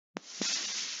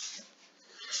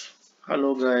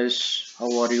Hello guys, how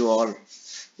are you all?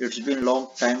 It's been long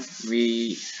time.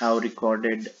 We have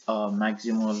recorded a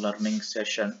Maximo learning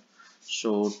session.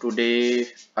 So today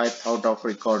I thought of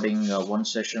recording one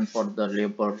session for the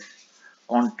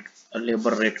con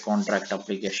labor rate contract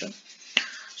application.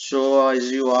 So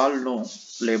as you all know,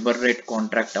 labor rate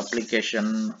contract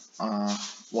application,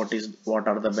 what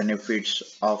are the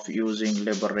benefits of using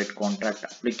labor rate contract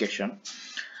application?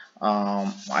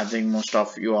 I think most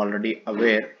of you already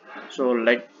aware. So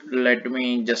let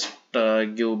me just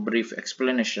give brief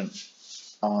explanation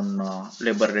on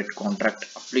labor rate contract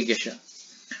application.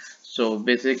 So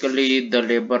basically, the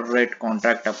labor rate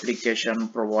contract application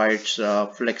provides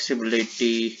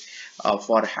flexibility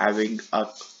for having a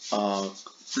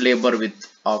labor with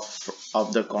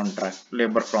of the contract,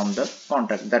 labor from the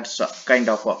contract. That's a kind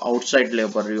of a outside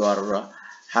labor you are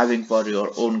having for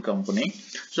your own company.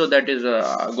 So that is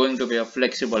going to be a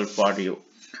flexible for you.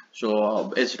 So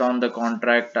based on the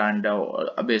contract and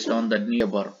based on the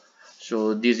labor,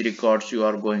 so these records you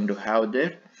are going to have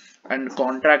there, and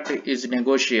contract is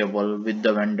negotiable with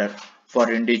the vendor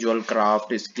for individual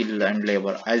craft, skill and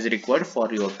labor as required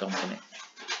for your company.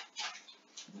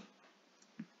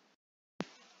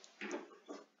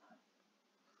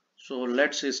 So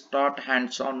let's start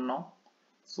hands-on now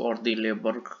for the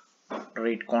labor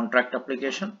rate contract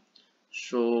application.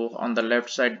 So on the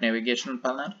left side navigation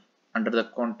panel, under the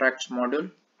contracts module,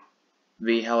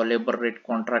 we have labor rate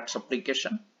contracts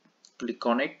application. Click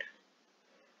on it,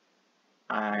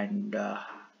 and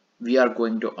we are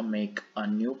going to make a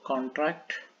new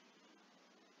contract.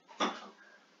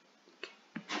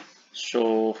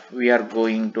 So we are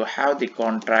going to have the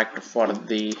contract for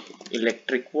the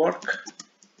electric work,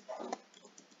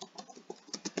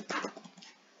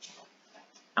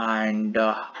 and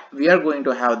we are going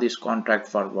to have this contract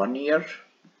for 1 year,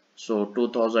 so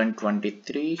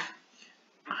 2023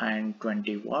 and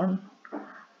 21,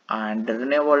 and the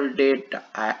renewal date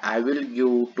I will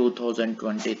give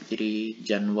 2023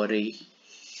 January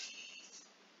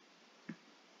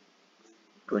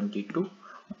 22.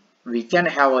 We can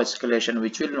have escalation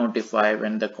which will notify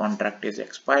when the contract is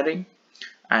expiring,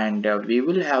 and we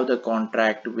will have the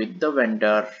contract with the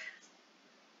vendor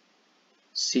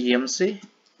CMC,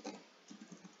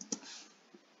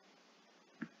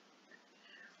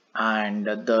 and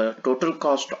the total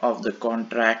cost of the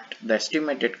contract, the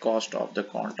estimated cost of the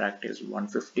contract is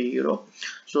 €150.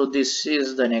 So this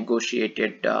is the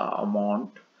negotiated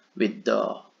amount with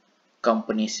the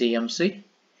company CMC,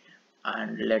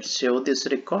 and let's save this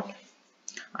record.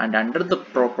 And under the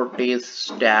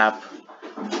properties tab,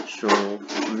 so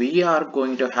we are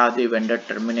going to have the vendor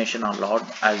termination alert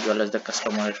as well as the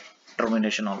customer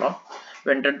termination alert.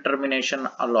 Vendor termination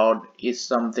alert is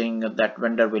something that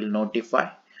vendor will notify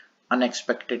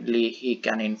unexpectedly. He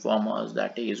can inform us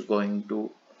that he is going to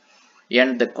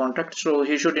end the contract, so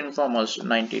he should inform us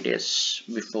 90 days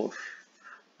before.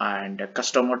 And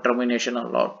customer termination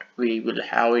alert, we will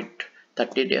have it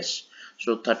 30 days.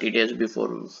 So 30 days before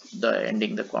the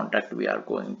ending the contract, we are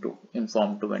going to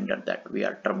inform to vendor that we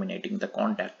are terminating the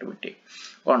contract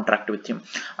with him.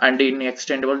 And in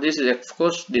extendable, this is of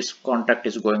course this contract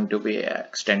is going to be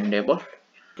extendable.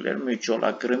 Mutual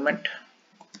agreement,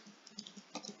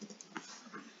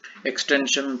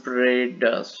 extension period.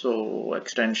 So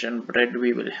extension period,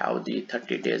 we will have the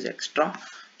 30 days extra.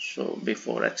 So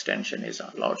before extension is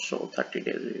allowed, so 30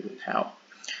 days we will have.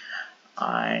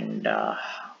 And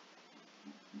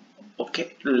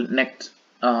okay, next,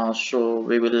 so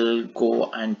we will go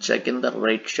and check in the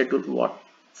rate schedule what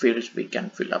fields we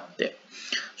can fill up there.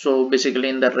 So basically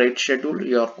in the rate schedule,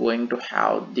 you are going to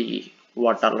have the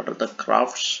what are the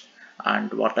crafts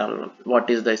and what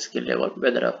is the skill level,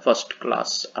 whether a first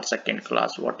class or second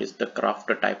class, what is the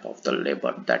craft type of the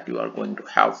labor that you are going to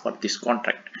have for this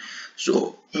contract.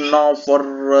 So now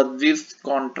for this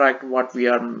contract what we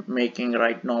are making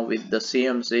right now with the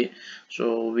CMC,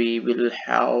 so we will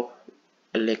have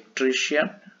electrician,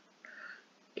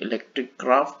 electric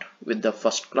craft with the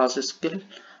first class skill,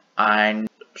 and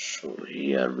so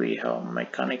here we have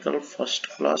mechanical first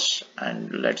class,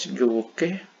 and let's give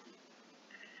okay.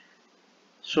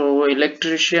 So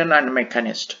electrician and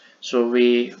mechanist, so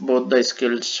we both the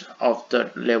skills of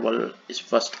the level is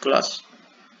first class.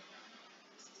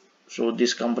 So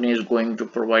this company is going to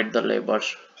provide the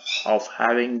labors of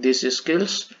having these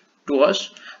skills to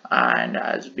us, And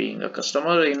as being a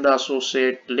customer in the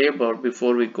associate labor,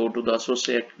 before we go to the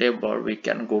associate labor, we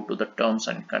can go to the terms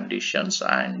and conditions,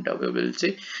 and we will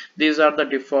see these are the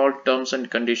default terms and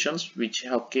conditions which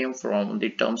have came from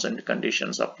the terms and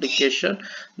conditions application.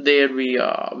 There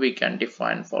we can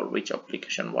define for which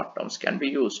application what terms can be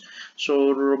used.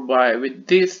 So with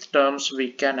these terms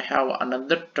we can have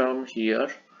another term here.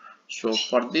 So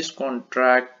for this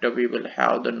contract we will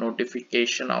have the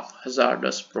notification of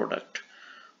hazardous product.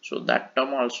 So that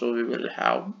term also we will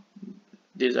have.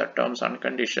 These are terms and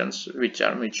conditions which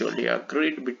are mutually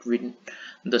agreed between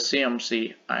the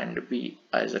CMC and we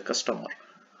as a customer.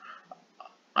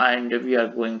 And we are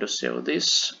going to save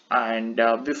this. And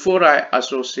before I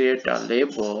associate a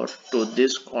labor to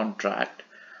this contract,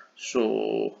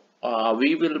 so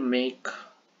we will make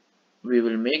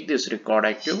this record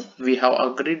active. We have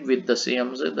agreed with the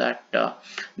CMC that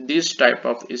this type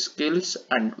of skills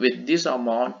and with this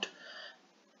amount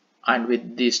and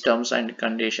with these terms and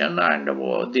condition and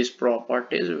these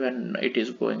properties, when it is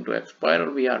going to expire,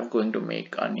 we are going to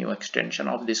make a new extension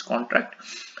of this contract.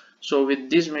 So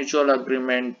with this mutual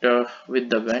agreement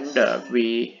with the vendor,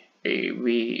 we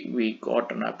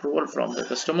got an approval from the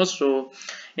customer. So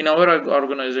in our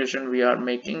organization we are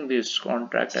making this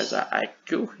contract as a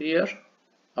active here,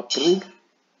 approved.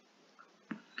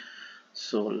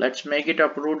 So let's make it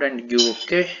approved and give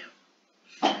OK.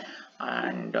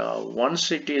 And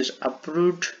once it is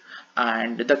approved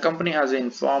and the company has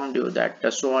informed you that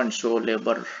the so and so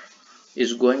labor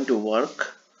is going to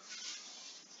work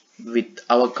with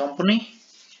our company,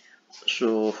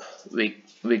 so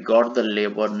we got the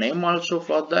labor name also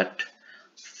for that.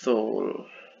 So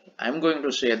I'm going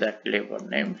to say that labor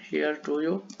name here to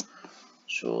you.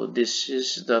 So this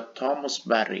is the Thomas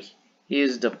Barry. He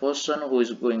is the person who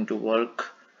is going to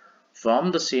work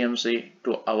from the CMC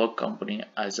to our company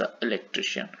as an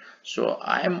electrician. So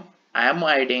I am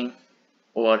hiding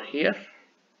over here,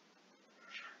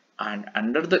 and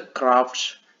under the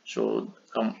crafts, so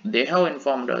they have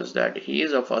informed us that he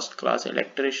is a first class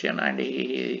electrician and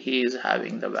he is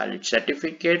having the valid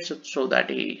certificates, so that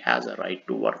he has a right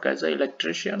to work as an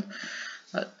electrician.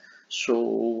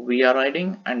 So we are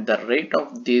writing, and the rate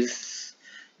of this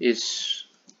is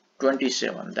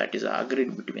 27, that is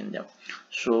agreed between them.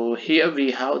 So here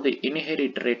we have the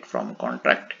inherit rate from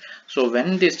contract. So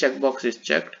when this checkbox is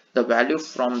checked, the value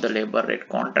from the labor rate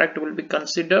contract will be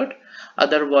considered.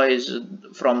 Otherwise,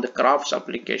 from the crafts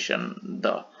application,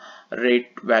 the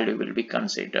rate value will be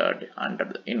considered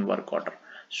in work order.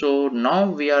 So now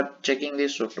we are checking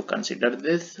this. So to consider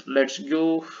this, let's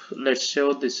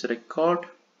save this record.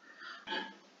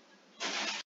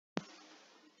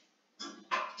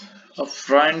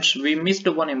 Friends, we missed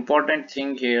one important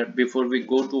thing here before we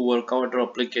go to Workorder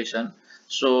application.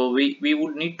 So we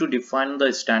would need to define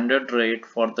the standard rate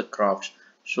for the crafts.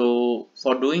 So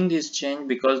for doing this change,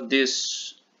 because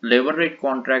this labor rate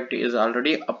contract is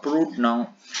already approved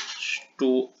now,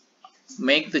 to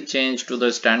make the change to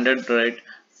the standard rate,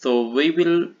 so we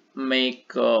will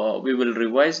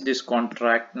revise this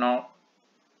contract now.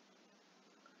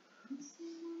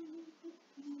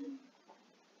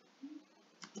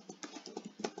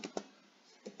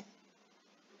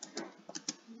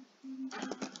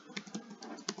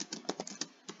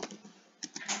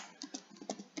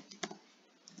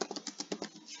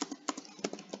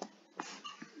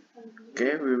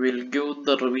 Okay, we will give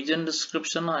the revision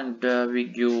description and we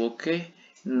give OK.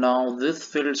 Now these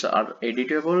fields are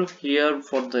editable. Here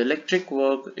for the electric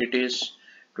work it is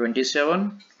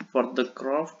 27 for the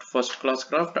craft, first class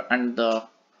craft, and the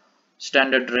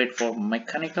standard rate for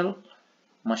mechanical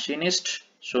machinist,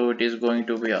 so it is going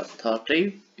to be a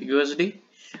 30 USD.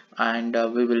 And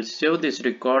we will save this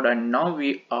record, and now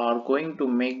we are going to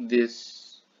make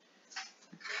this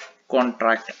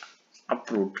contract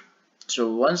approved.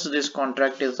 So once this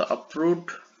contract is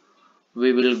approved,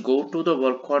 we will go to the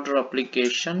Workorder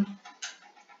application,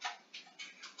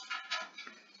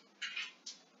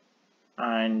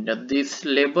 and this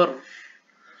labor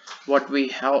what we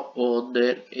have over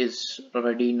there is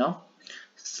ready now.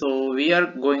 So we are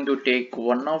going to take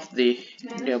one of the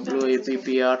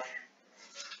WAPPR.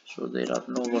 So there are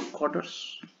no work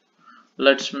orders.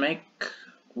 Let's make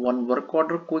one work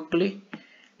order quickly.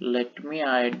 Let me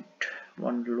add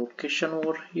one location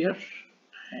over here,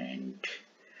 and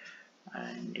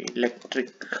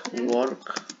electric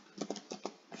work,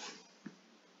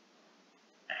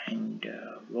 and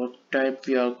work type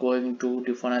we are going to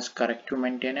define as corrective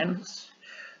maintenance.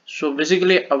 So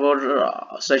basically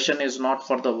our session is not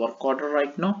for the work order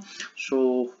right now,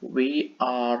 so we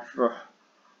are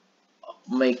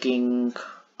making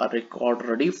a record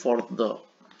ready for the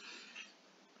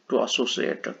to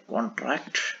associate a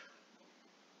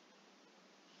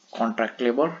contract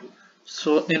labor.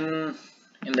 So in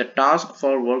the task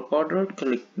for work order,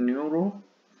 click new row,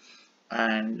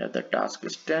 and the task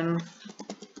is 10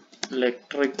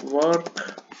 electric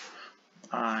work,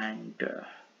 and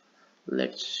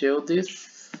let's save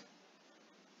this.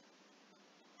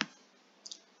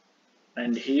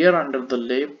 And here under the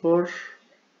labor,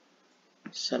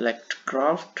 select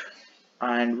craft,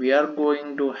 and we are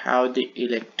going to have the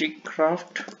electric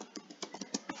craft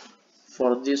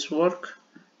for this work,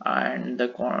 and the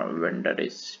vendor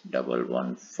is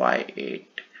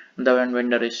 1158. The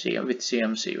vendor is with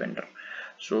CMC vendor.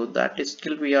 So that is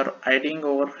still we are adding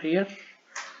over here.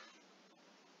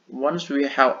 Once we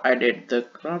have added the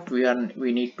craft,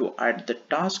 we need to add the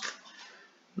task.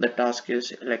 The task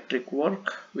is electric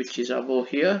work, which is above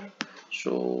here.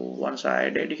 So once I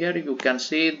added here, you can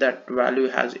see that value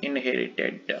has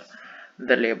inherited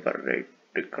the labor rate.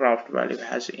 The craft value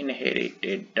has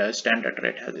inherited, standard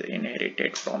rate has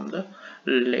inherited from the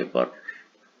labor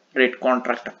rate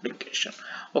contract application.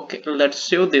 Okay, let's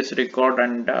save this record,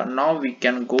 and now we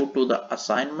can go to the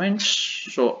assignments.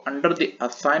 So under the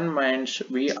assignments,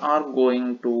 we are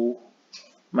going to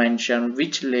mention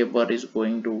which labor is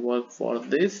going to work for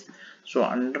this. So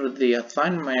under the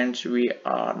assignments, we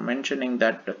are mentioning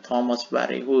that Thomas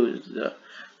Barry, who is the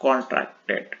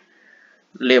contracted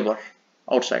labor,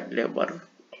 outside labor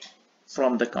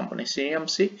from the company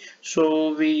CMC.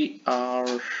 So we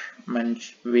have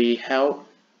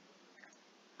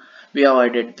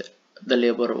added the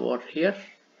labor over here.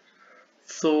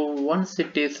 So once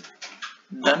it is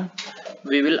done,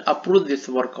 we will approve this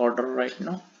work order right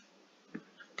now.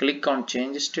 Click on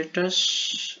change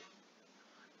status,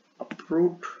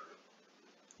 approved,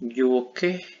 give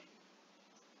OK.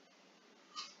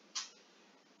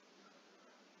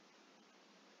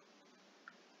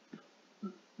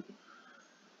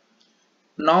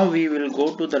 Now we will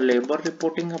go to the labor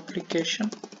reporting application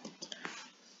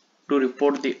to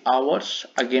report the hours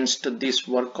against this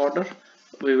work order.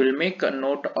 We will make a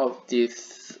note of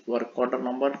this work order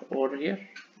number over here.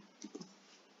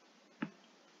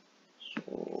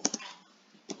 So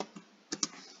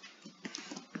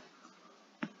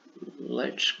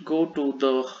let's go to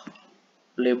the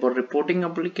labor reporting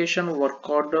application, work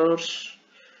orders,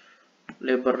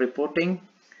 labor reporting,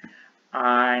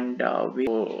 and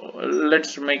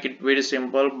let's make it very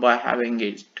simple by having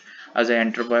it as an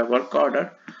enter by work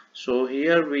order. So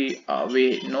here we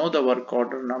know the work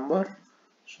order number.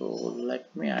 So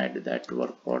let me add that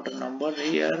work order number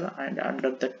here, and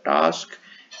under the task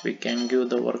we can give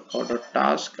the work order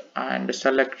task and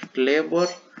select labor.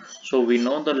 So we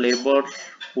know the labor,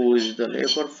 who is the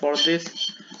labor for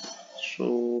this.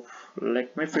 So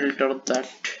let me filter that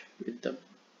with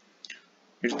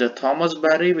it's the Thomas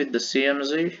Barry with the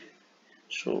CMZ.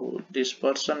 So this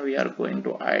person we are going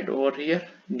to add over here,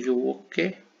 give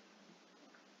OK,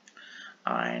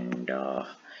 and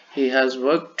he has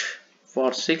worked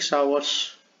for 6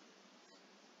 hours.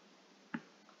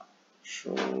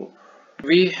 So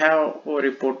we have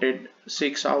reported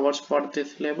 6 hours for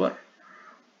this labor,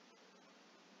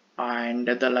 and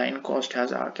the line cost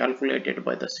has calculated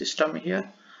by the system here,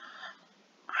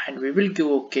 and we will give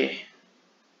OK.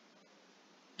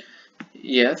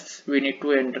 Yes, we need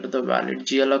to enter the valid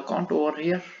GL account over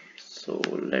here. So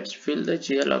let's fill the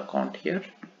GL account here.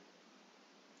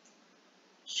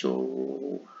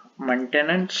 So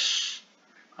maintenance,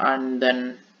 and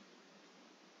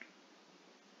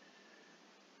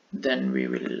then we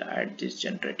will add this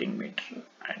generating meter,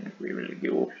 and we will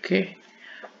give OK,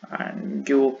 and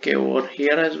give OK over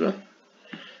here as well.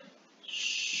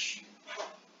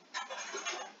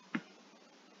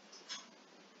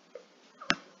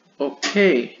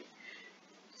 Okay,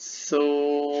 so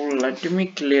let me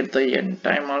clear the end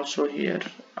time also here,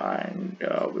 and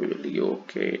we will give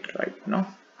OK right now.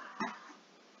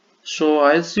 So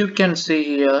as you can see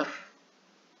here,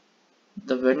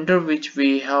 the vendor which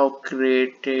we have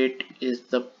created is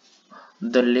the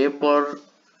labor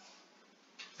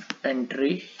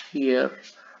entry here.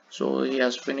 So he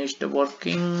has finished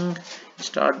working,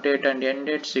 start date and end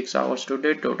date 6 hours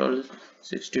today, total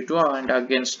 62, and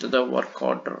against the work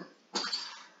order,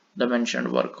 the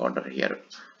mentioned work order here.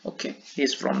 Okay,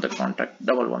 he's from the contract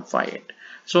 1158.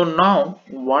 So now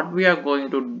what we are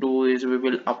going to do is we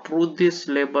will approve this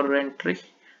labor entry.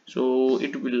 So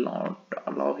it will not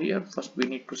allow here. First we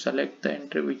need to select the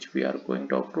entry which we are going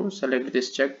to approve. Select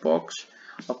this checkbox,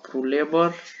 approve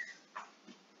labor.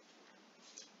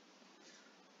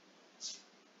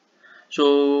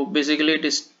 So basically it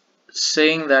is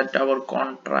saying that our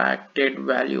contracted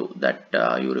value that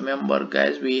you remember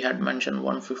guys, we had mentioned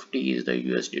 150 is the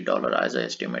USD dollar as a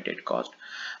estimated cost,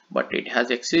 but it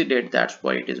has exceeded. That's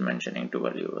why it is mentioning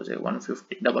 12 euros, a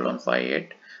 150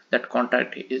 1158. That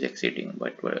contract is exceeding by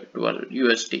 12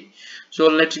 USD. So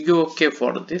let's go okay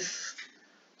for this.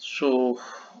 So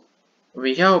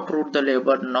we have approved the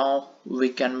labor. Now we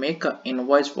can make an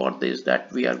invoice for this,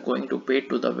 that we are going to pay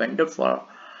to the vendor for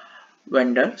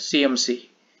vendor CMC,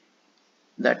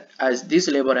 that as this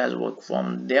labor has worked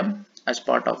from them as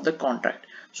part of the contract.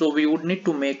 So we would need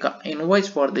to make an invoice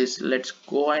for this. Let's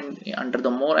go and under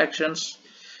the more actions.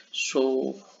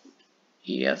 So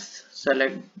yes,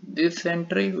 select this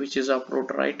entry which is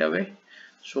approved right away.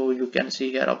 So you can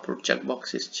see here approved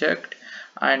checkbox is checked,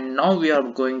 and now we are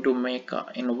going to make an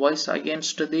invoice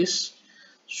against this.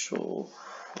 So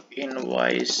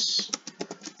invoice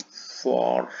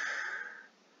for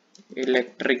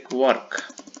electric work.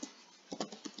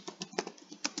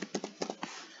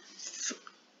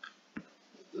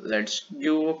 Let's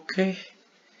do okay.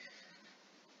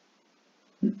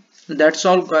 That's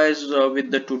all guys, with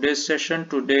the today's session.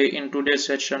 In today's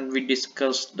session we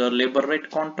discussed the labor rate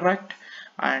contract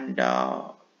and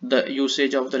the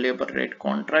usage of the labor rate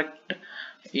contract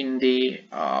in the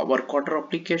work order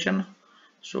application.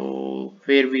 So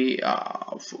where we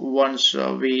once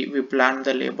we plan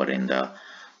the labor in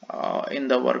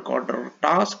the work order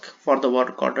task, for the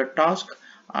work order task,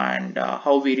 and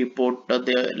how we report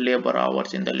the labor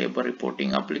hours in the labor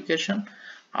reporting application,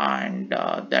 and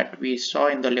that we saw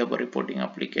in the labor reporting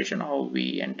application how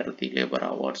we enter the labor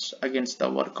hours against the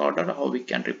work order, how we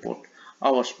can report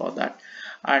hours for that.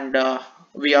 And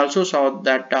we also saw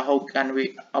that how can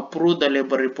we approve the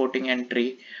labor reporting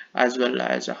entry, as well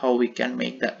as how we can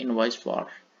make the invoice for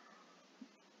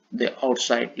the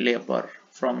outside labor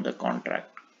from the contract.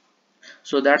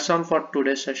 So that's all for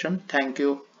today's session. Thank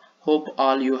you. Hope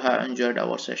all you have enjoyed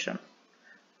our session.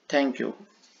 Thank you.